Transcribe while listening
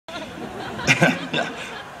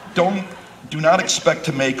Do not expect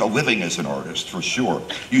to make a living as an artist, for sure.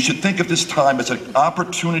 You should think of this time as an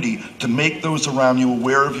opportunity to make those around you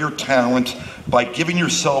aware of your talent by giving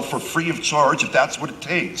yourself for free of charge, if that's what it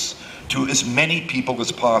takes, to as many people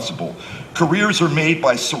as possible. Careers are made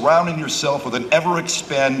by surrounding yourself with an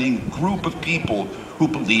ever-expanding group of people who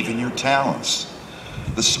believe in your talents.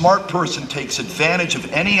 The smart person takes advantage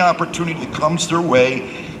of any opportunity that comes their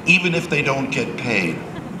way, even if they don't get paid.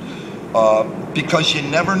 Because you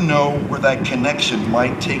never know where that connection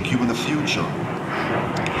might take you in the future.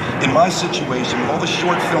 In my situation, all the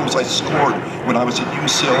short films I scored when I was at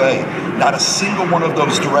UCLA, not a single one of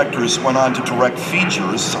those directors went on to direct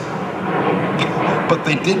features, but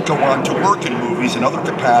they did go on to work in movies in other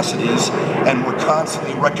capacities and were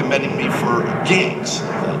constantly recommending me for gigs.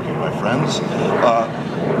 Thank you, my friends.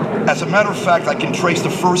 As a matter of fact, I can trace the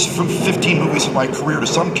first 15 movies of my career to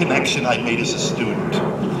some connection I made as a student.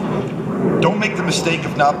 Don't make the mistake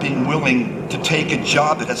of not being willing to take a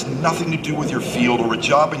job that has nothing to do with your field, or a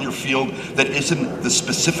job in your field that isn't the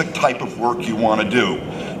specific type of work you want to do.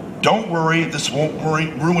 Don't worry, this won't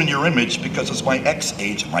ruin your image, because as my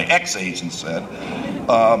ex-agent said,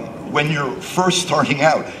 when you're first starting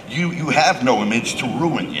out, you have no image to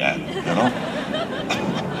ruin yet, you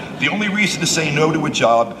know? The only reason to say no to a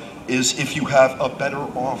job is if you have a better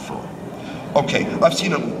offer. Okay, I've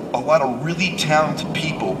seen a lot of really talented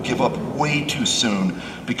people give up way too soon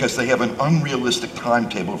because they have an unrealistic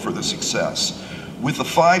timetable for their success. With a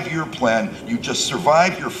 5-year plan, you just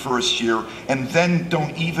survive your first year and then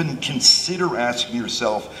don't even consider asking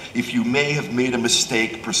yourself if you may have made a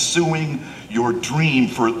mistake pursuing your dream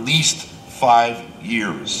for at least 5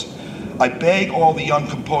 years. I beg all the young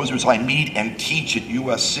composers I meet and teach at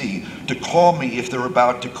USC to call me if they're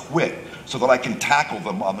about to quit, so that I can tackle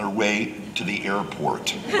them on their way to the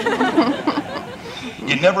airport.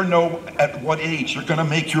 You never know at what age you're gonna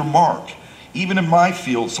make your mark. Even in my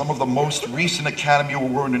field, some of the most recent Academy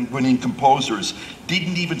Award-winning composers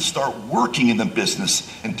didn't even start working in the business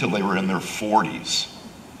until they were in their 40s.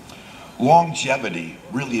 Longevity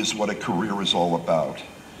really is what a career is all about.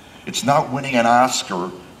 It's not winning an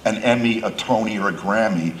Oscar, an Emmy, a Tony, or a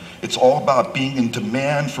Grammy. It's all about being in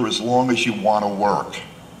demand for as long as you want to work.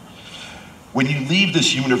 When you leave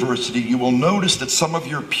this university, you will notice that some of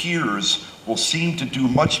your peers will seem to do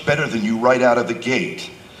much better than you right out of the gate.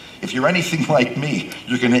 If you're anything like me,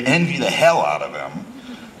 you're going to envy the hell out of them.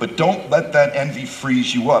 But don't let that envy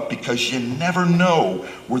freeze you up, because you never know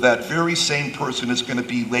where that very same person is going to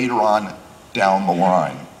be later on down the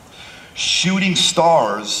line. Shooting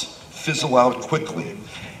stars fizzle out quickly.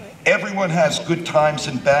 Everyone has good times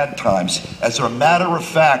and bad times. As a matter of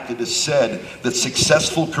fact, it is said that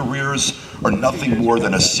successful careers are nothing more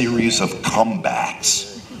than a series of comebacks.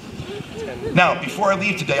 Now, before I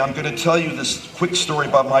leave today, I'm going to tell you this quick story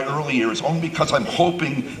about my early years, only because I'm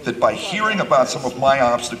hoping that by hearing about some of my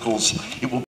obstacles, it will